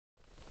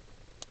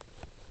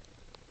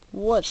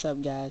What's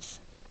up,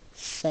 guys?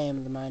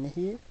 Sam the Miner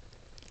here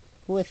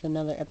with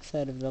another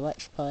episode of the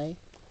Let's Play,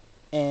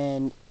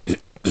 and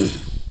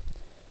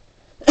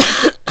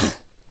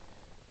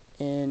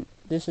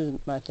this is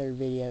my third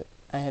video.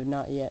 I have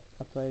not yet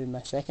uploaded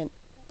my second,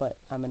 but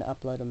I'm gonna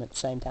upload them at the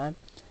same time.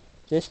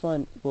 This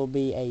one will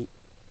be a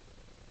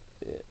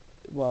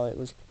well, it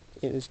was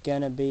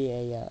gonna be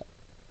a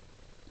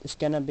it's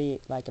gonna be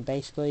like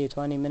basically a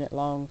 20-minute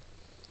long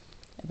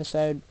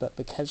episode, but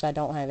because I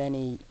don't have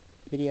any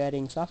video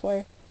editing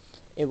software,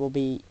 it will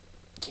be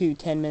two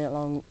 10-minute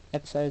long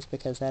episodes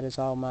because that is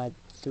all my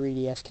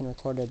 3DS can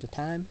record at a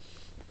time.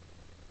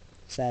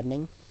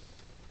 Saddening.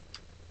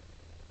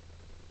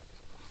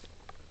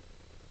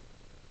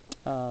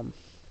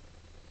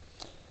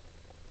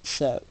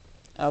 So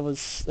I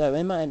was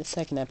in my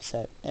second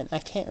episode, and I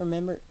can't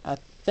remember. I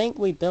think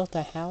we built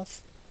a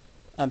house.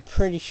 I'm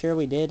pretty sure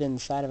we did in the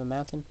side of a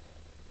mountain,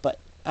 but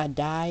I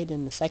died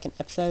in the second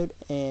episode,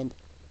 and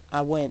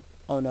I went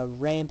on a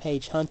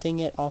rampage hunting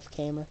it off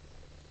camera.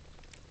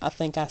 I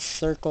think I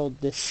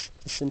circled this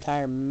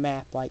entire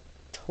map like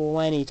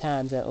 20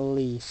 times at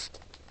least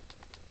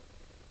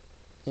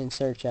in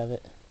search of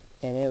it,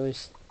 and it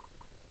was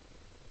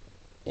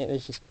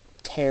just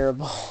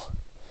terrible.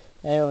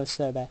 It was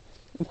so bad.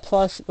 And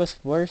plus,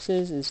 what's worse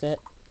is that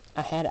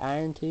I had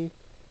iron too,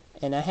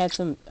 and I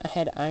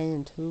had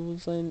iron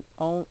tools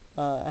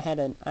I had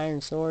an iron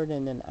sword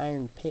and an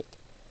iron pick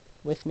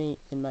with me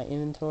in my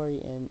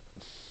inventory, and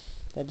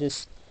that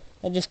just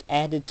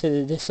added to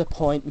the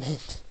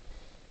disappointment.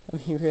 I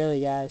mean,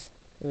 really, guys,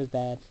 it was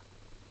bad.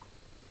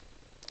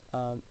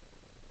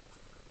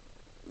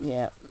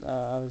 Yeah,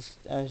 I was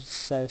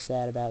so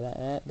sad about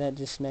that. That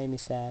just made me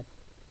sad.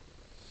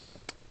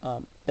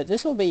 But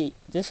this will be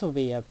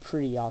a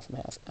pretty awesome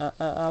house.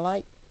 I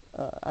like.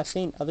 I've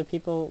seen other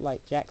people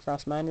like Jack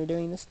Frost Miner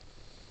doing this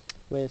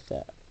with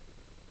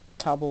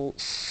cobble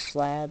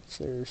slabs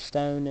or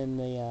stone in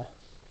the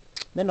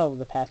middle of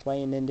the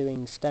pathway, and then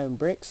doing stone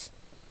bricks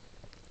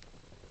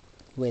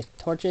with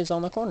torches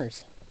on the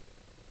corners,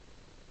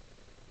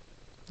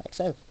 like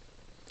so.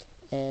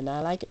 And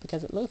I like it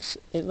because it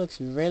looks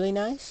really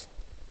nice,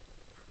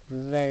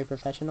 very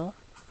professional.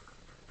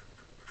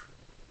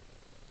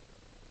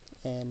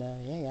 And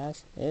yeah,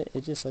 guys,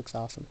 it just looks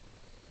awesome.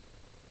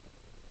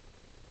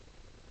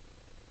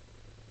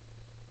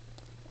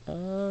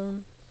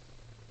 We'll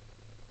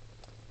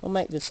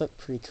make this look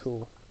pretty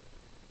cool.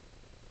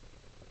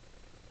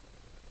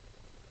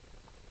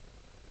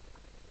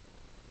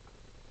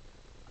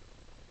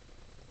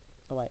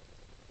 Oh wait,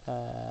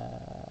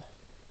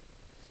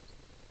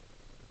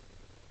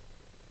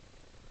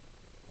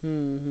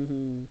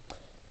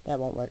 that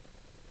won't work.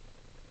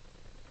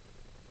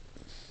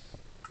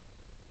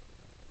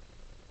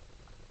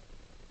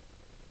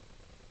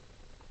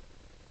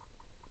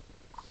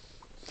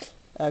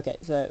 Okay,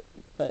 so,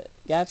 but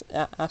guys,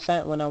 I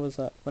found when I was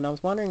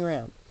wandering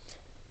around,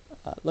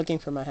 looking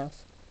for my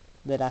house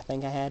that I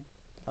think I had,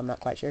 but I'm not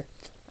quite sure.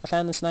 I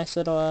found this nice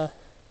little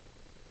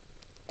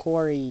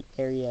quarry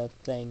area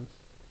thing,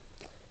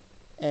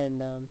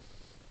 and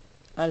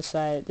I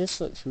decided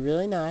this looks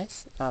really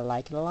nice. I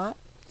like it a lot,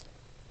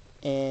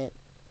 and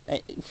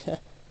I,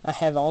 I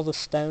have all the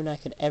stone I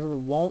could ever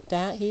want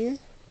out here.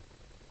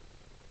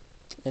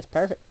 It's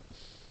perfect.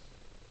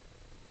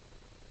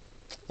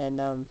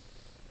 And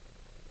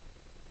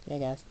yeah,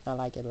 guys, I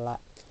like it a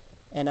lot.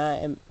 And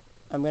I'm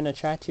gonna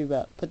try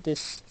to put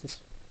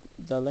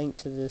the link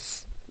to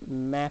this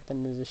map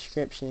in the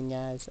description,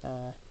 guys.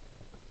 I'm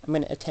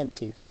gonna attempt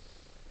to.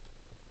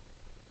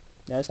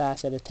 Notice I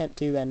said attempt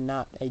to and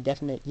not a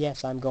definite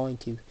yes, I'm going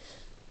to.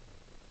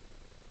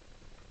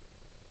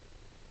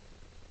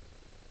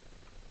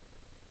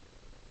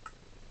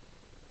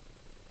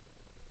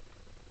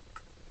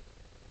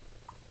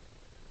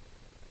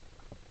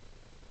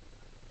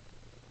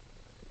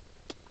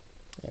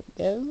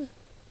 There we go.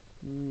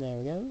 There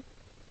we go.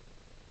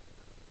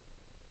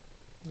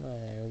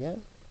 There we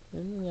go.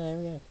 And there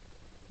we go.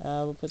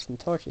 We'll put some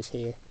torches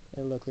here.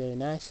 It'll look really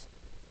nice.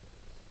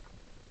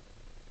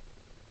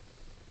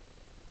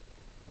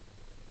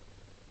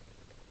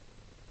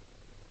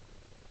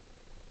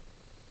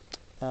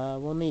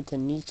 We'll need to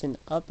neaten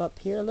up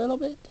here a little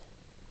bit.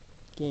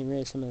 Getting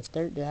rid of some of this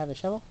dirt. Do I have a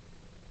shovel?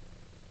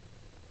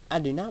 I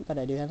do not, but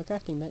I do have a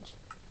crafting bench.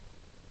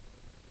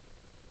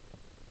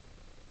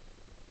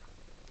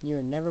 You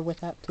are never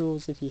without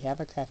tools if you have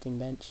a crafting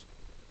bench.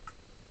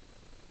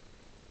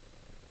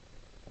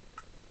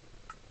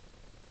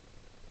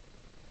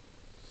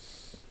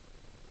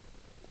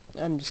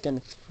 I'm just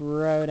gonna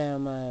throw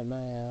down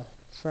my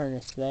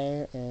furnace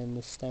there and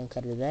the stone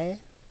cutter there.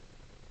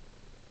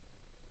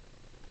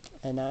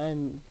 And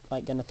I'm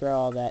like gonna throw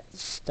all that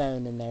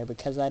stone in there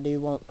because I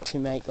do want to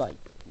make like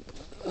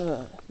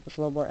a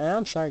floorboard. And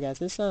I'm sorry, guys,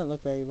 this doesn't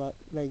look very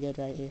good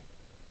right here.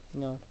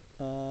 Hang on.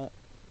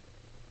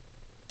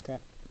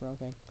 Crap, wrong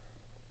thing.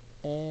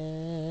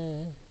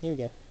 Here we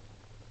go.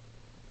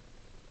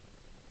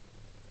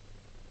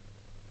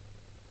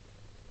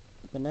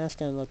 But now it's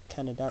gonna look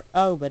kind of dark.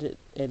 Oh, but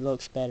it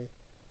looks better.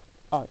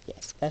 Oh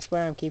yes, that's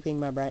where I'm keeping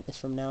my brightness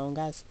from now on,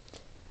 guys.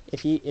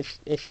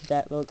 If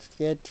that looks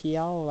good to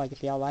y'all, like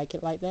if y'all like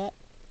it like that,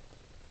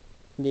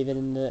 leave it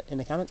in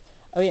the comments.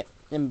 Oh yeah,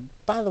 and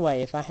by the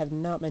way, if I have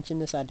not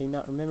mentioned this, I do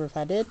not remember if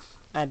I did.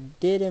 I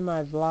did in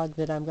my vlog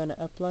that I'm gonna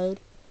upload.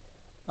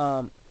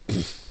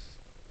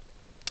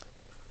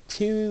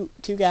 Two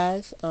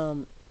guys,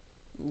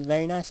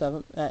 very nice of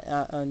them,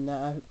 and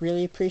I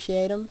really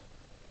appreciate them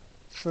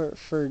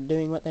for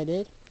doing what they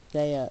did.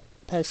 They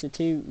posted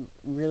two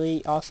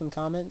really awesome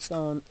comments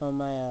on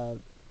my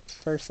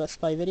first Let's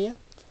Play video,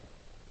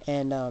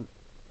 and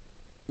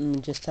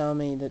just telling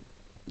me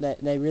that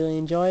they really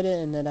enjoyed it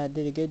and that I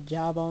did a good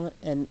job on it.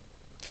 And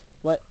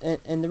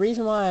the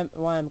reason why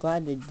I'm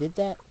glad they did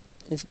that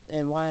is,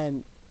 and why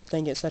I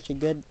think it's such a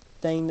good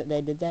thing that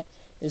they did that,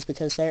 is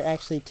because they're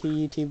actually two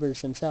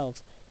YouTubers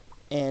themselves.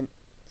 And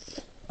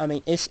I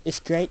mean, it's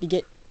great to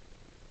get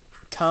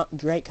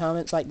great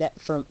comments like that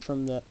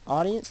from the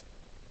audience,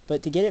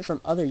 but to get it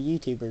from other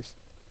YouTubers,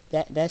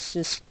 that's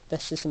just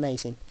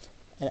amazing.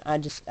 And I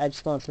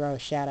just want to throw a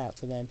shout out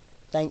to them.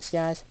 Thanks,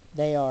 guys.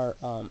 They are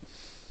oh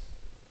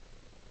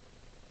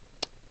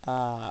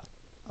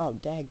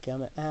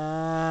dadgummit,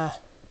 I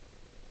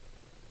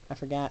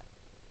forgot.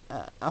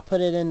 I'll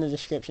put it in the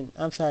description.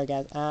 I'm sorry,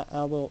 guys.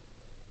 I will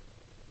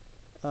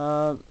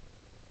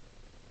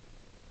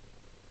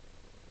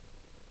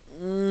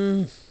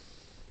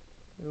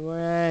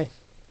way.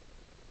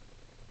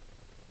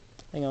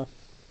 Hang on.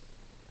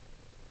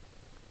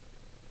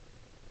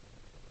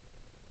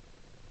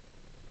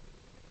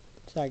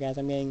 Sorry, guys.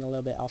 I'm getting a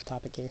little bit off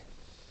topic here.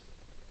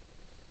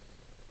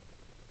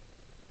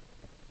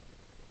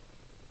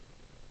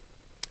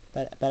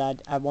 But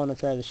I want to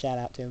throw the shout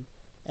out to him.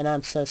 And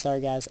I'm so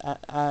sorry, guys.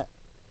 I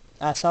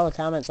saw the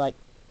comments like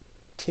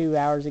 2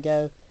 hours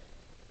ago,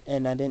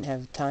 and I didn't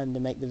have time to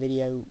make the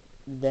video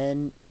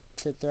then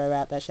to throw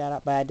out that shout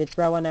out. But I did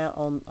throw one out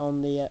on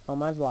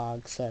my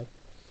vlog. So,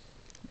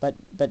 but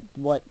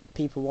what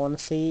people want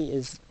to see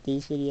is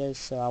these videos.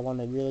 So I want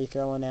to really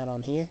throw one out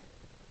on here.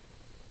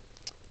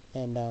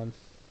 And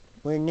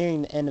we're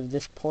nearing the end of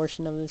this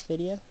portion of this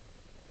video.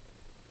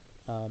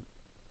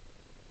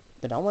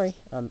 But don't worry,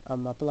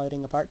 I'm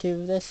uploading a part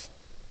 2 of this.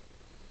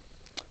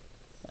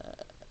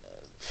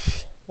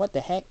 What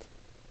the heck?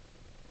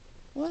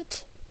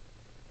 What?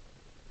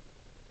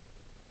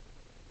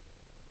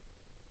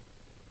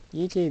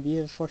 YouTube,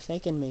 you have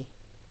forsaken me.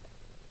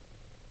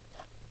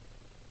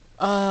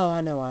 Oh,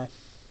 I know why.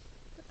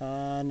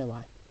 I know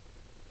why.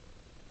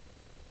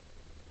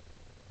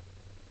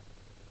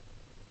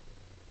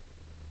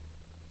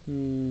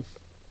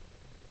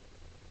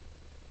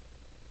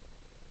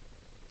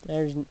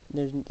 There's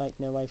like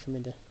no way for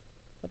me to...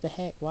 What the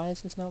heck? Why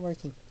is this not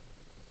working?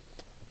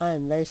 I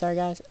am very sorry,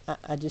 guys.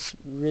 I just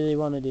really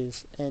want to do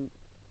this, and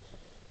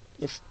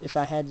if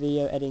I had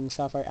video editing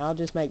software, I'll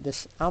make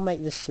this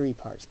 3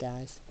 parts,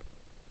 guys.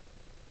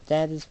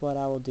 That is what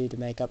I will do to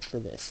make up for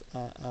this.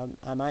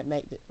 I might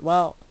make it,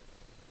 well,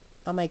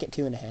 I'll make it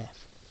 2.5.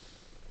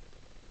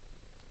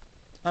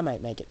 I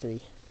might make it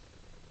 3.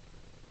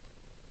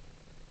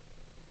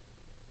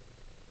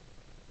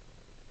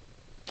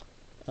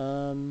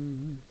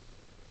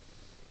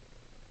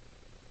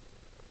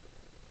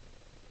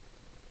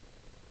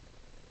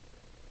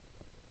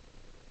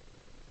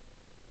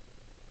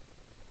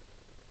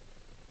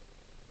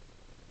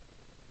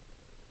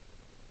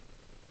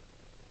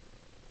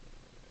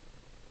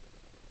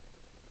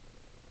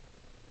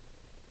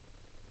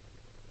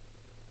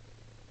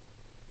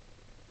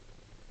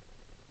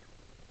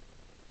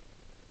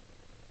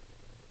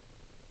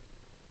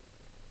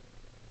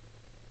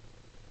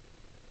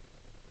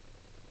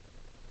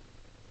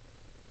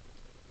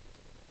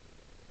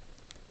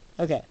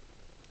 Okay,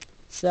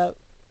 so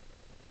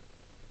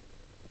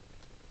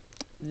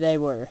they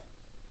were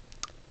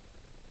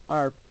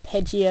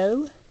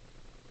Arpeggio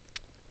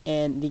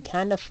and the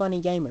Kinda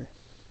Funny Gamer.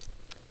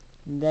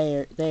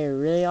 They are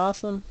really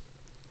awesome.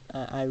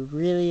 I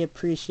really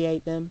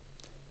appreciate them.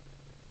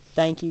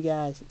 Thank you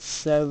guys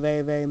so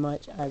very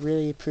much. I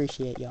really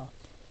appreciate y'all.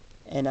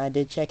 And I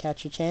did check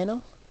out your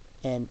channel,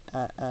 and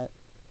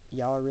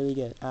y'all are really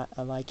good.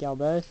 I like y'all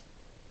both,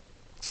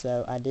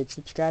 so I did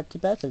subscribe to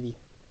both of you.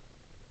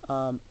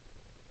 I'm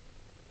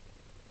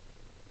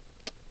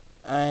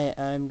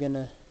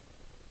gonna...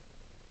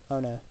 Oh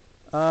no.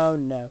 Oh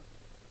no.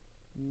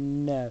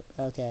 No.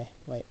 Okay.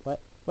 Wait, what?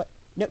 What?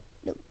 No,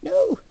 no,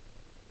 no!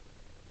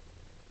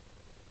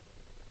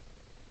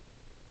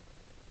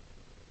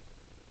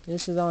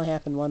 This has only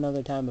happened one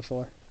other time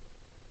before.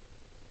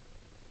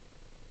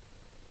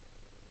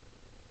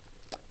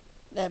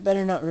 That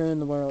better not ruin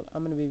the world.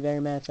 I'm gonna be very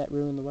mad if that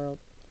ruined the world.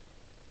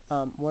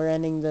 We're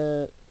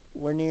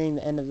nearing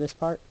the end of this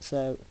part,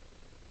 so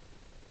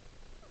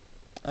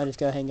I'll just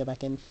go ahead and go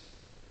back in.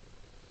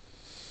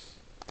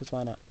 Because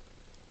why not?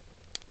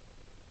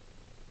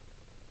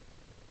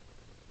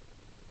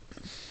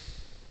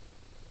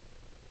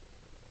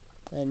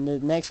 And the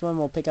next one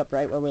we'll pick up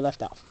right where we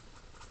left off.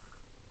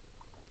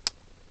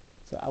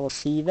 So I will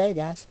see you there,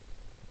 guys,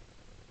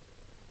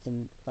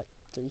 in like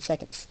 3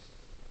 seconds.